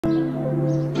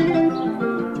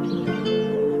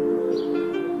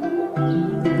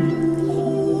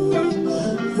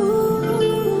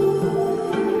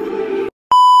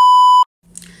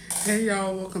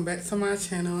y'all, welcome back to my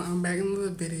channel. I'm back in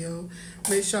another video.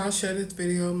 Make sure y'all share this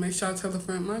video. Make sure y'all tell a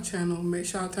friend my channel. Make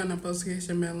sure y'all turn the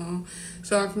notification bell on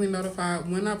so I can be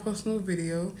notified when I post a new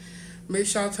video. Make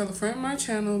sure y'all tell a friend my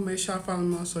channel. Make sure y'all follow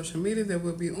me on social media that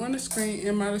will be on the screen,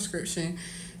 in my description,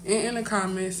 and in the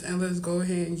comments. And let's go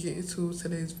ahead and get into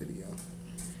today's video.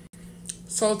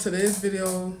 So today's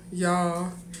video,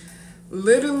 y'all,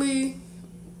 literally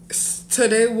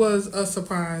today was a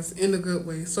surprise in a good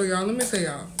way. So y'all, let me tell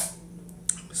y'all.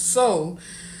 So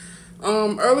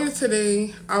earlier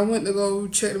today I went to go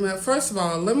check them out. First of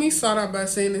all, let me start out by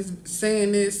saying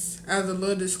this as a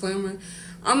little disclaimer.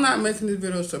 I'm not making this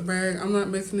video to brag. I'm not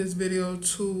making this video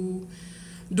to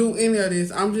do any of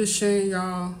this. I'm just sharing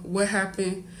y'all what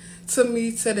happened to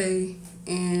me today,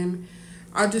 and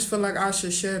I just feel like I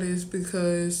should share this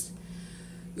because,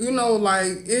 you know,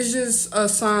 like, it's just a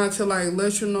sign to, like,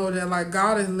 let you know that, like,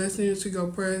 God is listening to your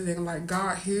prayers and, like,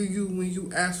 God hear you when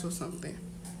you ask for something.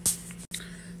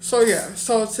 So, yeah.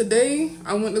 So, today,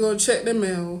 I went to go check the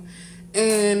mail,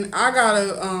 and I got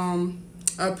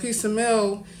a piece of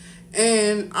mail,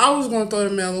 and I was going to throw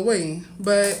the mail away.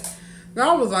 But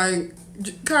God was like,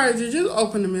 Kyrie, just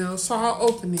open the mail. So, I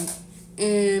opened it,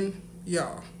 and,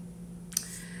 y'all,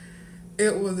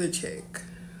 it was a check.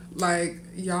 Like,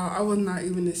 y'all, I was not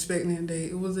even expecting that day.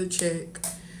 It was a check.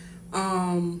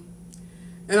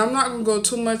 And I'm not going to go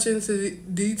too much into the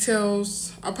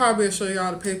details. I'll probably show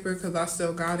y'all the paper because I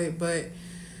still got it. But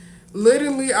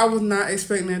literally, I was not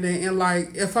expecting that day. And,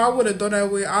 like, if I would have thought that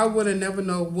way, I would have never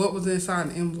known what was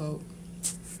inside the envelope.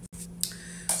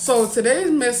 So,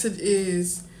 today's message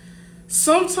is,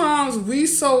 sometimes we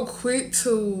so quick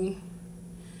to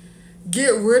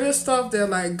get rid of stuff that,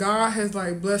 like, God has,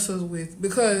 like, blessed us with.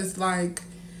 Because, like,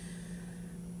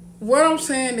 what I'm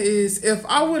saying is, if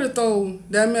I would have thrown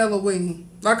that mail away,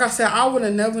 like I said, I would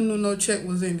have never knew no check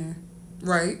was in there,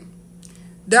 right?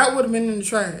 That would have been in the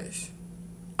trash.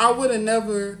 I would have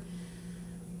never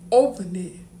opened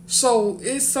it. So,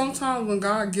 it's sometimes when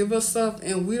God give us stuff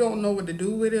and we don't know what to do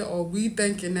with it, or we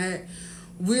thinking that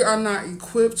we are not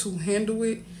equipped to handle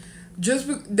it,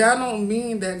 that don't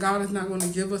mean that God is not going to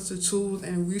give us the tools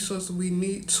and resources we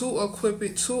need to equip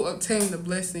it to obtain the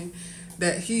blessing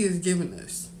that He is giving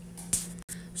us.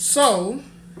 So,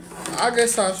 I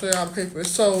guess I'll show y'all the paper.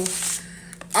 So,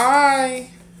 I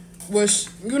was,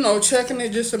 you know, checking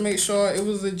it just to make sure it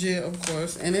was legit, of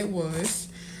course, and it was.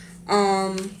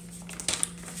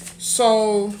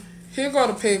 So, here go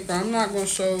the paper. I'm not going to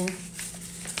show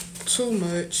too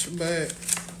much, but,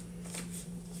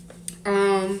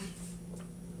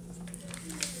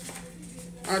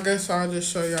 I guess I'll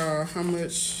just show y'all how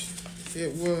much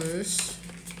it was.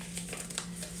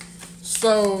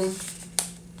 So,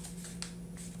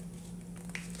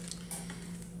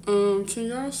 can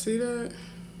y'all see that?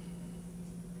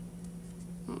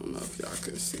 I don't know if y'all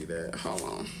can see that. Hold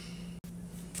on.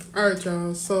 Alright,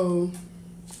 y'all. So,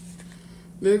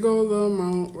 there goes the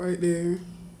amount right there.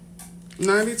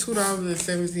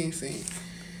 $92.17.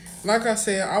 Like I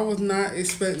said, I was not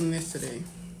expecting this today.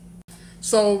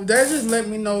 So, that just let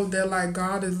me know that, like,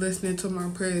 God is listening to my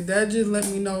prayers. That just let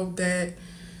me know that,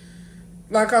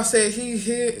 like I said, He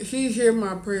hear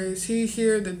my prayers. He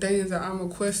hear the things that I'm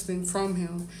requesting from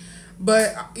Him.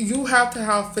 But you have to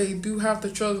have faith. You have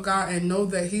to trust God and know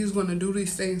that He's going to do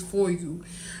these things for you.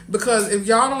 Because if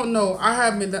y'all don't know, I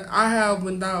have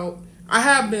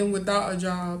been without a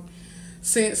job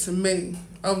since May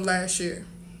of last year.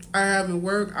 I haven't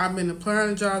worked. I've been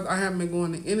applying to jobs. I haven't been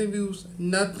going to interviews.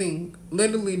 Nothing.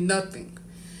 Literally nothing.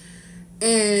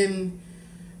 And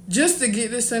just to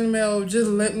get this in the mail, just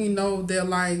let me know that,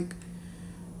 like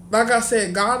I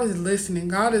said, God is listening.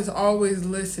 God is always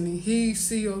listening. He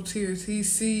see your tears. He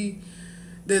see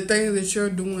the things that you're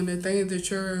doing, the things that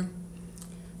you're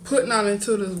putting out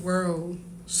into this world.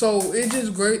 So it's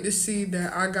just great to see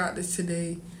that I got this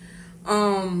today.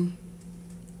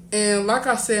 And like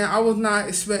I said, I was not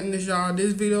expecting this, y'all.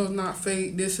 This video is not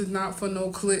fake. This is not for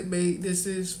no clickbait. This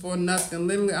is for nothing.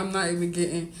 Literally, I'm not even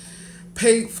getting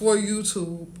paid for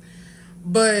YouTube.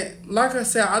 But like I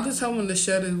said, I just wanted to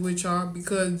share this with y'all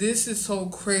because this is so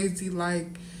crazy.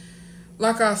 Like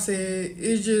I said,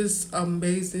 it's just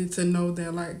amazing to know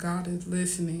that, like, God is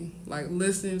listening. Like,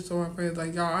 listening to our prayers.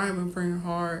 Like, y'all, I have been praying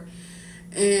hard.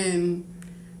 And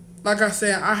like I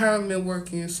said, I haven't been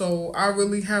working, so I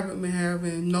really haven't been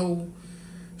having no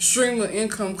stream of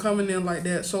income coming in like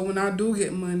that. So when I do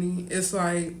get money, it's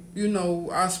like, you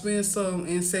know, I spend some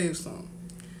and save some.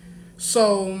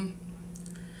 So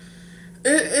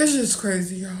it's just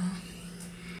crazy, y'all.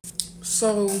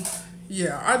 So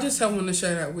yeah, I just want to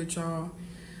share that with y'all.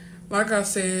 Like I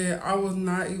said, I was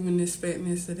not even expecting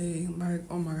this today. Like,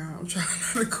 oh my God, I'm trying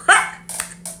not to cry.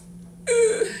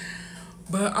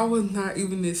 But I was not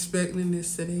even expecting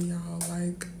this today, y'all.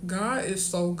 Like, God is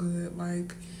so good.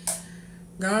 Like,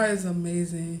 God is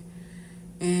amazing.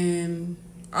 And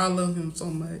I love him so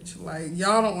much. Like,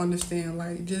 y'all don't understand.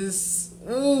 Like, just,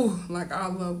 ooh, like, I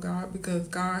love God because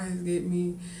God has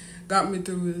got me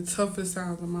through the toughest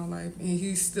times of my life. And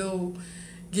he still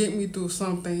get me through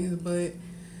some things. But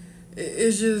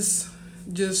it's just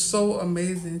so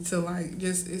amazing to, like,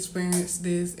 just experience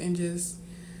this and just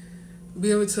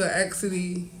be able to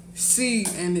actually see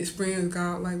and experience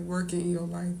God, like, working in your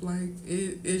life. Like,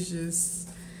 it's just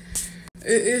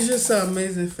an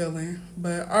amazing feeling.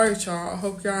 But alright, y'all, I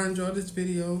hope y'all enjoyed this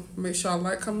video. Make sure y'all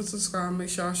like, comment, subscribe. Make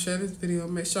sure y'all share this video.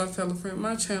 Make sure y'all tell a friend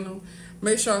my channel.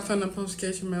 Make sure y'all turn the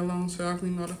notification bell on so y'all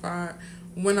can be notified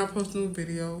when I post a new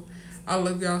video. I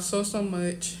love y'all so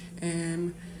much.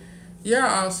 And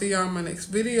yeah, I'll see y'all in my next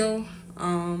video.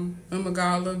 Remember,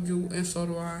 God love you and so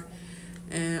do I.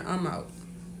 And I'm out.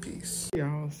 Peace.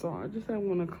 Y'all, so I just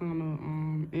want to kind of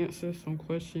answer some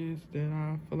questions that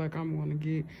I feel like I'm going to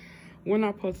get when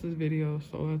I post this video.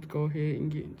 So let's go ahead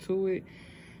and get into it.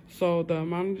 So the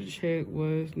amount of the check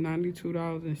was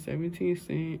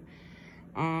 $92.17.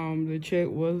 The check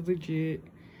was legit.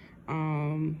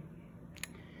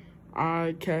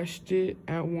 I cashed it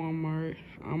at Walmart.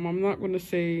 I'm not going to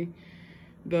say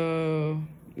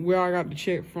where I got the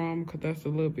check from because that's a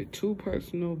little bit too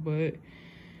personal, but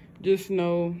just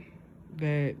know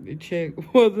that the check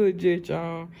was legit,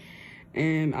 y'all,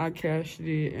 and I cashed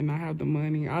it and I have the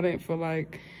money. I didn't feel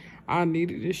like I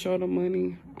needed to show the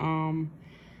money.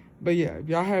 But yeah, if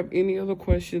y'all have any other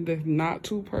questions that's not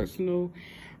too personal,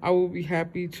 I will be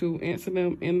happy to answer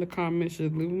them in the comments.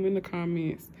 Just leave them in the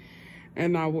comments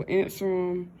and I will answer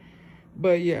them.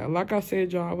 But yeah, like I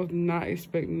said, y'all, I was not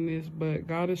expecting this, but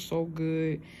God is so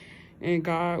good. And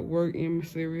God works in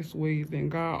mysterious ways.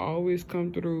 And God always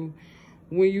come through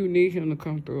when you need him to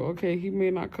come through. Okay, he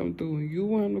may not come through when you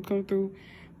want him to come through,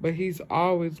 but he's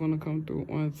always going to come through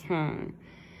on time.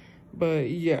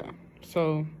 But yeah,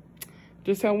 so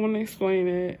just I want to explain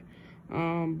it.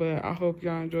 But I hope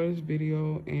y'all enjoy this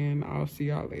video, and I'll see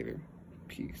y'all later.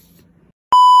 Peace.